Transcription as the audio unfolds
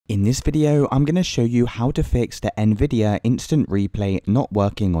In this video, I'm going to show you how to fix the NVIDIA Instant Replay not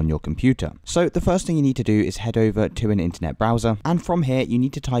working on your computer. So the first thing you need to do is head over to an internet browser, and from here you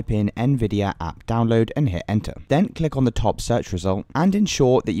need to type in NVIDIA app download and hit enter. Then click on the top search result and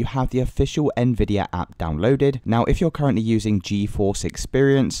ensure that you have the official NVIDIA app downloaded. Now if you're currently using GeForce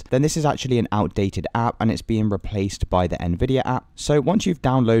Experience, then this is actually an outdated app and it's being replaced by the NVIDIA app. So once you've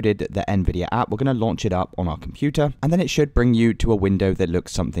downloaded the NVIDIA app, we're going to launch it up on our computer, and then it should bring you to a window that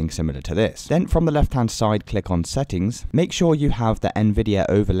looks something similar to this. Then from the left hand side, click on settings, make sure you have the NVIDIA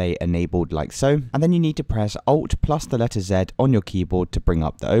overlay enabled like so, and then you need to press Alt plus the letter Z on your keyboard to bring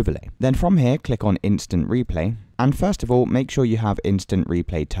up the overlay. Then from here, click on Instant Replay. And first of all, make sure you have Instant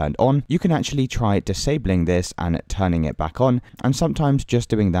Replay turned on. You can actually try disabling this and turning it back on, and sometimes just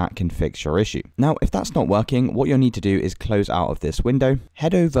doing that can fix your issue. Now, if that's not working, what you'll need to do is close out of this window,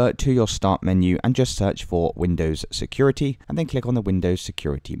 head over to your Start menu and just search for Windows Security, and then click on the Windows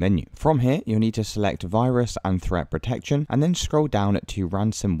Security menu. From here, you'll need to select Virus and Threat Protection, and then scroll down to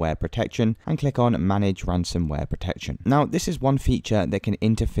Ransomware Protection and click on Manage Ransomware Protection. Now, this is one feature that can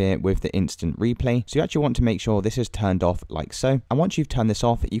interfere with the Instant Replay, so you actually want to make sure this is turned off like so, and once you've turned this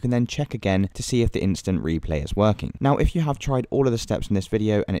off, you can then check again to see if the Instant Replay is working. Now if you have tried all of the steps in this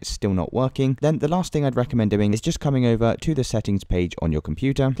video and it's still not working, then the last thing I'd recommend doing is just coming over to the settings page on your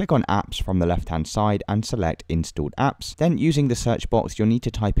computer, click on apps from the left hand side and select installed apps. Then using the search box, you'll need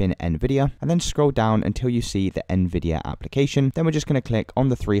to type in NVIDIA and then scroll down until you see the NVIDIA application. Then we're just going to click on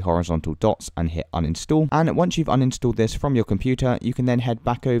the three horizontal dots and hit uninstall, and once you've uninstalled this from your computer, you can then head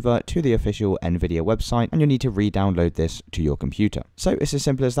back over to the official NVIDIA website and you'll need to re-download this to your computer. So it's as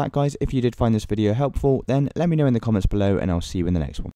simple as that, guys. If you did find this video helpful, then let me know in the comments below and I'll see you in the next one.